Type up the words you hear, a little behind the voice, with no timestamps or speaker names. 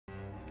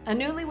A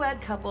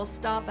newlywed couple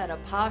stop at a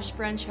posh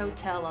French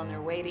hotel on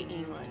their way to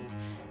England.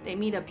 They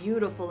meet a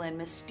beautiful and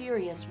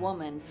mysterious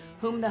woman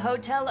whom the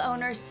hotel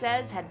owner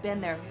says had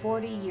been there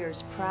 40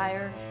 years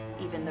prior,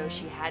 even though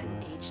she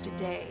hadn't aged a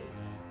day.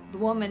 The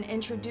woman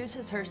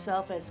introduces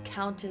herself as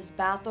Countess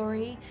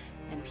Báthory,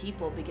 and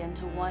people begin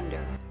to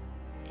wonder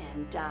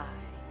and die.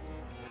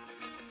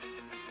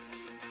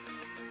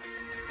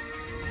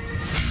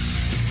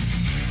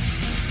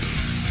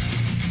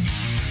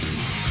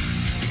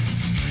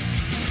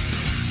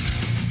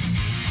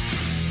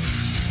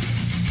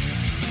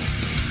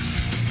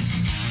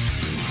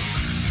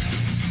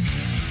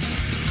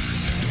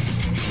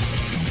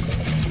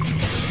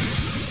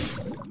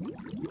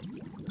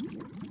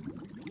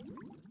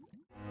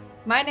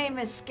 My name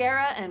is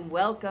Scarah, and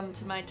welcome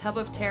to my Tub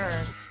of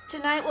Terror.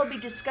 Tonight we'll be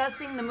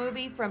discussing the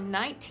movie from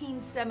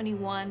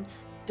 1971,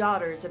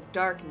 Daughters of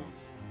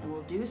Darkness, and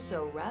we'll do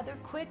so rather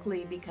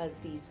quickly because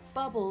these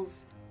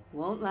bubbles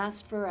won't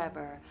last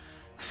forever.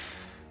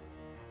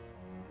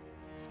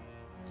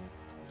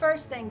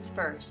 First things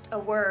first, a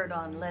word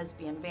on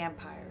lesbian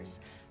vampires.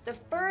 The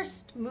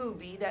first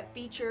movie that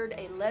featured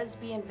a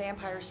lesbian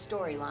vampire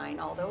storyline,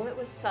 although it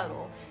was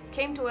subtle,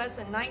 came to us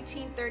in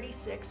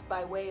 1936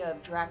 by way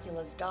of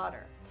Dracula's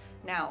Daughter.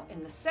 Now,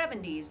 in the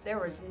 70s, there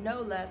was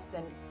no less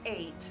than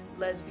 8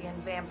 lesbian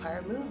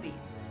vampire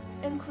movies,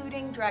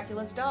 including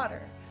Dracula's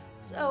Daughter.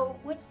 So,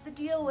 what's the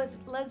deal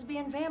with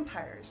lesbian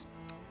vampires?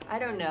 I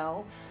don't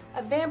know.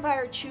 A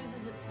vampire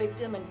chooses its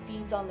victim and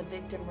feeds on the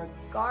victim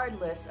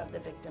regardless of the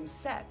victim's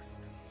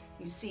sex.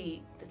 You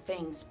see, the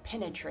things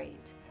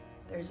penetrate.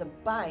 There's a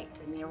bite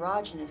in the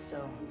erogenous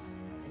zones,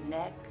 the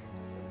neck,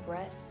 the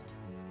breast,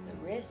 the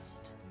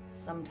wrist,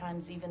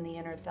 sometimes even the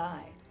inner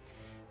thigh.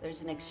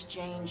 There's an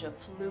exchange of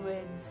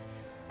fluids.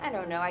 I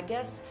don't know, I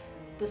guess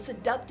the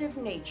seductive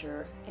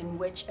nature in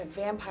which a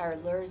vampire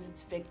lures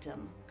its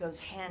victim goes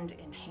hand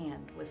in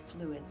hand with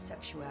fluid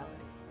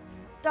sexuality.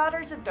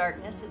 Daughters of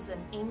Darkness is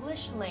an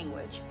English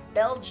language,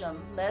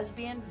 Belgium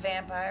lesbian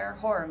vampire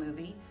horror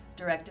movie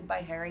directed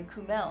by Harry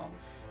Kumel.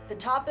 The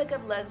topic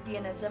of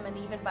lesbianism and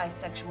even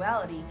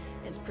bisexuality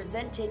is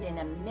presented in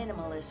a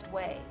minimalist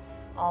way,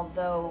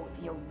 although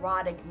the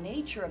erotic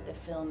nature of the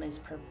film is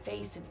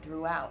pervasive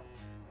throughout.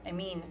 I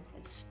mean,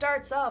 it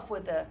starts off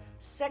with a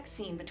sex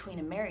scene between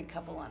a married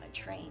couple on a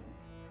train.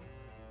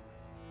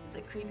 Is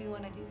it creepy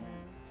when I do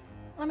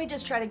that? Let me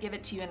just try to give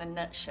it to you in a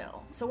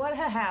nutshell. So what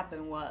had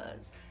happened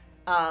was,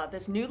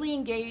 this newly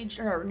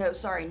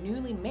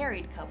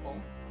married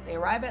couple, they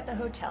arrive at the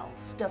hotel.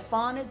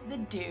 Stefan is the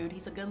dude.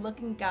 He's a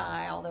good-looking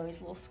guy, although he's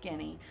a little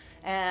skinny.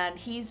 And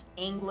he's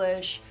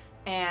English,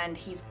 and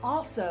he's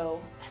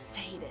also a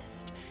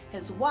sadist.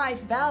 His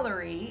wife,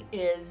 Valerie,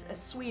 is a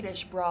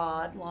Swedish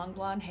broad, long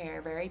blonde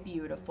hair, very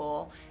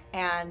beautiful.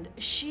 And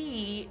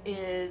she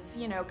is,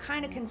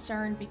 kind of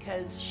concerned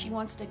because she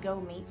wants to go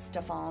meet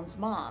Stefan's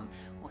mom.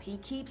 Well, he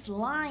keeps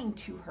lying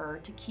to her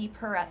to keep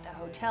her at the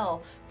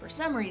hotel. For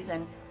some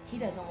reason, he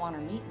doesn't want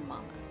her meeting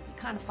Mama.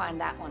 Kind of find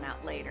that one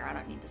out later. I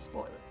don't need to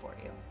spoil it for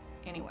you.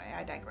 Anyway,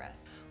 I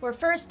digress. We're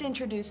first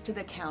introduced to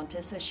the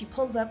Countess as she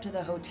pulls up to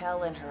the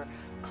hotel in her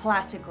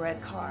classic red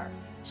car.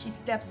 She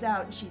steps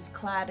out and she's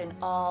clad in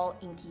all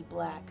inky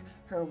black.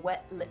 Her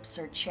wet lips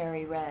are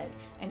cherry red,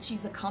 and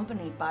she's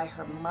accompanied by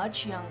her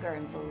much younger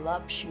and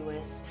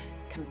voluptuous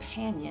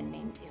companion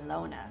named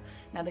Ilona.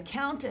 Now, the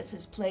Countess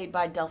is played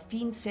by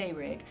Delphine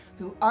Seyrig,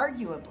 who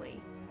arguably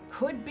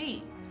could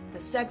be the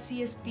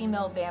sexiest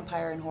female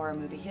vampire in horror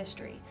movie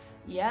history.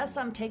 Yes,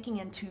 I'm taking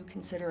into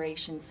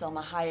consideration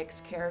Selma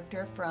Hayek's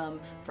character from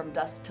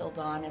Dusk Till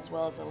Dawn, as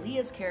well as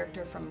Aaliyah's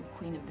character from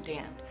Queen of the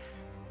Damned.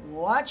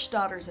 Watch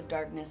Daughters of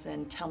Darkness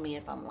and tell me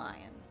if I'm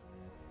lying.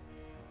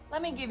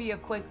 Let me give you a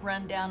quick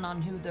rundown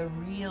on who the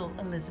real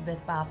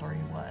Elizabeth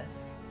Báthory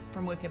was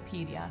from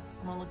Wikipedia.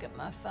 I'm gonna look at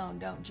my phone,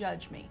 don't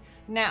judge me.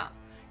 Now,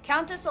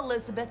 Countess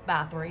Elizabeth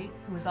Báthory,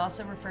 who is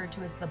also referred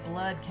to as the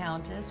Blood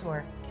Countess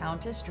or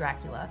Countess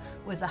Dracula,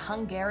 was a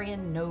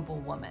Hungarian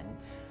noblewoman.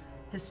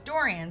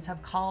 Historians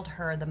have called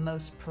her the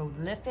most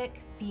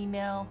prolific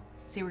female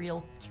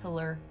serial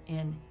killer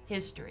in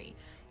history.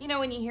 You know,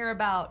 when you hear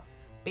about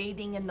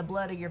bathing in the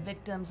blood of your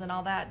victims and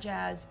all that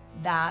jazz,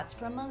 that's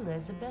from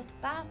Elizabeth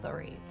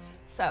Báthory.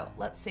 So,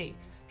 let's see.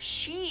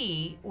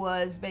 She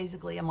was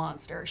basically a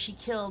monster. She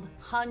killed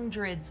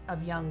hundreds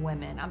of young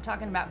women. I'm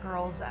talking about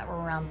girls that were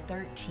around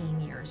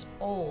 13 years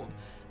old.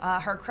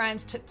 Her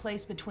crimes took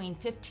place between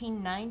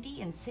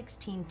 1590 and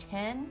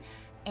 1610.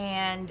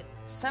 And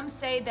some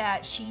say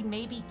that she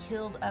maybe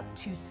killed up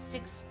to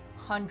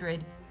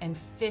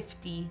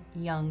 650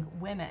 young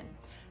women.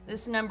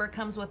 This number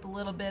comes with a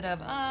little bit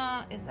of,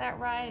 is that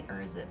right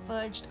or is it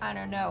fudged? I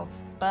don't know.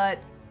 But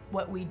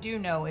what we do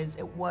know is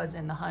it was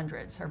in the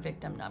hundreds, her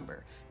victim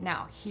number.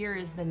 Now, here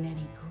is the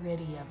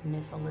nitty-gritty of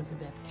Miss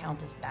Elizabeth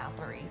Countess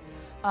Báthory.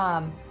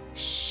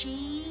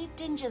 She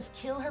didn't just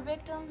kill her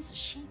victims,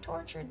 she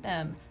tortured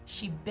them.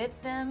 She bit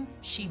them,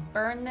 she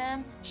burned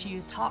them, she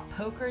used hot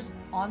pokers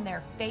on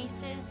their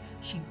faces,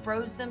 she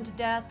froze them to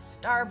death,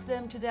 starved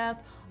them to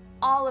death,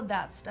 all of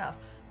that stuff.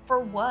 For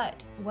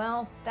what?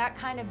 Well, that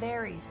kind of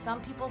varies. Some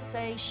people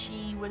say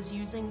she was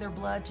using their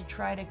blood to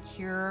try to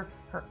cure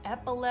her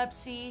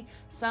epilepsy.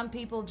 Some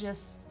people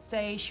just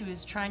say she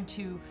was trying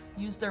to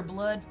use their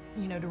blood,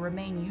 to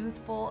remain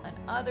youthful. And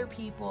other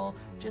people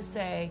just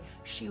say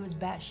she was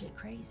batshit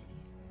crazy.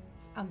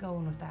 I'm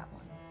going with that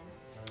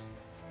one.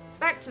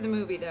 Back to the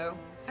movie, though.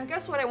 I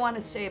guess what I want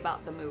to say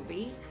about the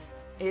movie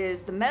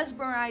is the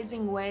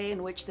mesmerizing way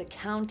in which the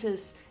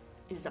Countess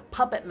is a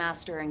puppet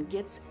master and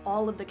gets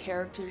all of the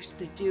characters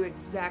to do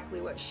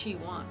exactly what she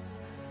wants.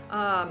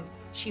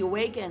 She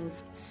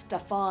awakens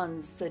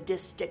Stefan's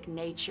sadistic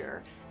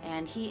nature,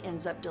 and he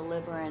ends up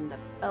delivering the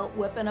belt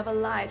whipping of a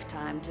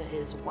lifetime to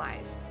his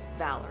wife,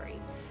 Valerie.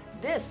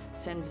 This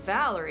sends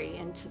Valerie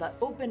into the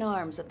open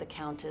arms of the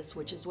Countess,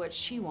 which is what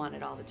she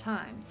wanted all the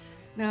time.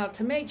 Now,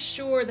 to make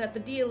sure that the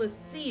deal is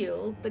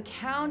sealed, the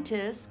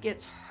Countess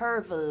gets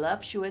her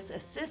voluptuous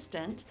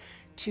assistant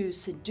to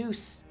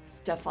seduce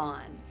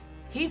Stefan.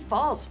 He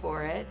falls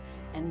for it,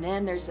 and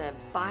then there's a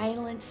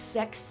violent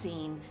sex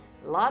scene,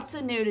 lots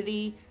of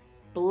nudity,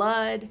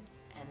 blood,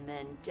 and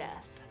then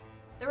death.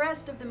 The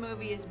rest of the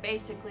movie is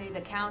basically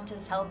the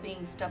Countess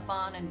helping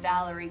Stefan and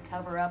Valerie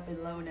cover up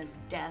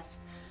Ilona's death,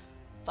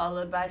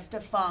 followed by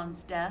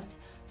Stefan's death,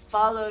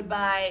 followed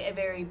by a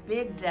very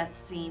big death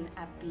scene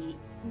at the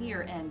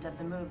near end of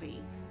the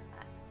movie.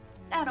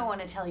 I don't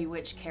want to tell you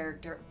which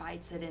character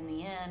bites it in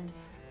the end.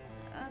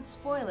 I'd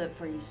spoil it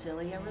for you,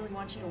 silly. I really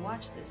want you to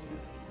watch this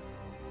movie.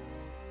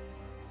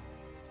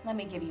 Let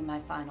me give you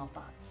my final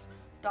thoughts.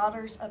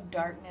 Daughters of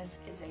Darkness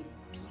is a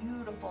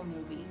beautiful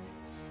movie,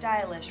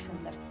 stylish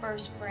from the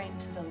first frame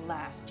to the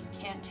last. You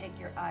can't take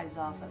your eyes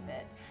off of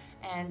it.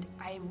 And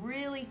I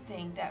really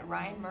think that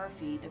Ryan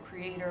Murphy, the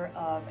creator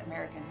of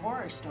American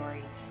Horror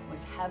Story,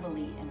 was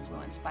heavily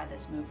influenced by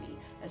this movie,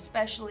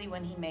 especially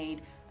when he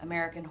made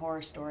American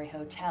Horror Story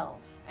Hotel.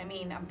 I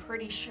mean, I'm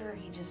pretty sure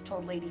he just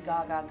told Lady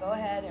Gaga, go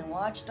ahead and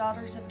watch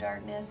Daughters of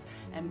Darkness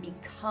and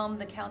become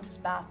the Countess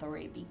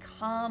Báthory,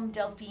 become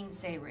Delphine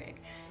Seyrig.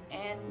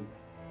 And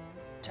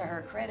to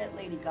her credit,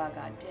 Lady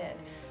Gaga did.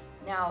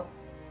 Now,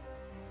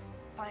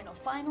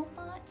 final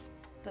thoughts?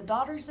 The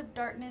Daughters of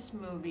Darkness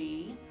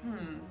movie,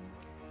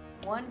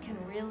 one can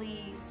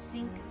really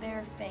sink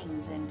their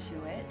fangs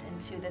into it,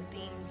 into the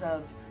themes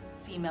of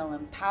female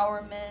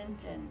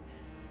empowerment and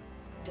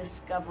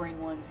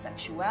discovering one's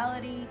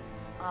sexuality,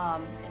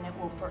 and it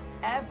will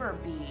forever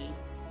be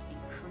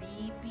a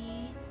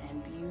creepy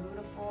and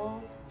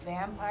beautiful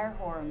vampire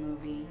horror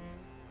movie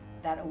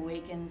that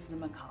awakens the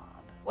macabre.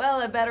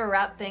 Well, I better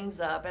wrap things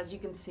up. As you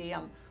can see,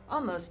 I'm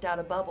almost out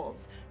of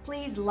bubbles.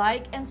 Please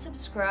like and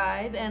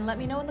subscribe, and let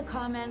me know in the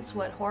comments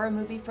what horror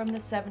movie from the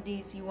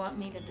 70s you want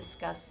me to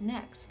discuss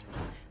next.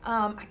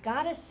 I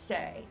gotta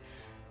say,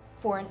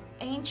 for an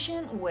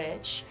ancient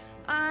witch,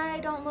 I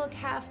don't look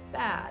half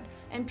bad,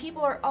 and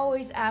people are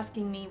always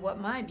asking me what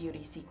my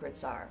beauty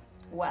secrets are.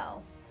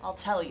 Well, I'll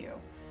tell you.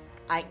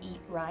 I eat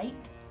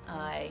right,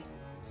 I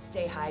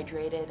stay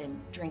hydrated and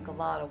drink a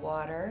lot of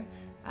water,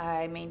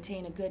 I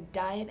maintain a good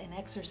diet and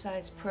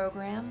exercise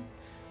program,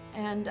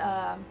 and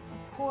of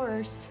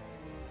course,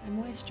 I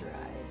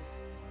moisturize.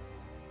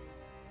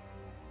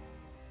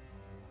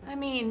 I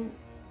mean,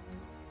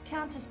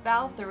 Countess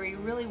Báthory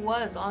really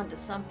was onto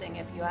something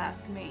if you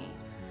ask me.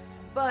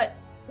 But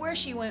where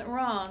she went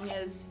wrong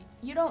is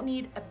you don't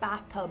need a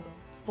bathtub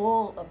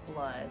full of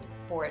blood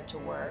for it to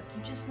work.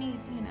 You just need,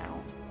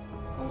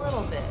 a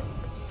little bit.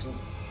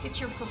 Just get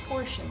your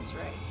proportions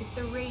right. Get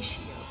the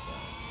ratio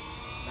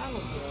right. That'll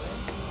do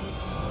it.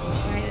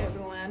 All right,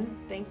 everyone.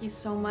 Thank you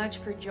so much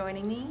for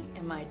joining me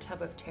in my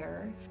tub of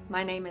terror.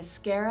 My name is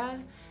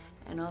Scarah,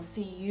 and I'll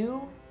see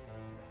you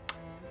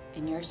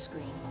in your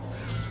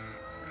screams.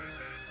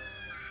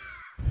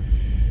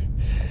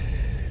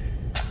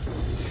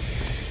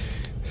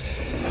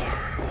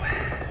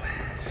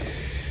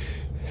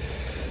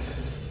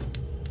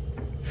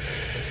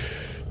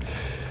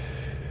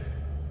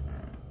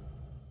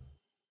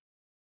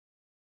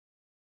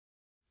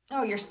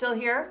 Oh, you're still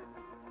here?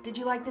 Did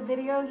you like the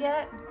video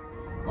yet?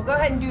 Well, go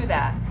ahead and do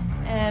that.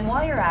 And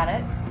while you're at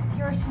it,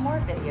 here are some more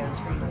videos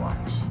for you to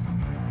watch.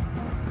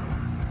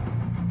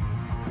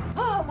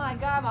 Oh my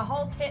God, my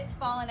whole tit's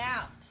falling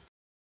out.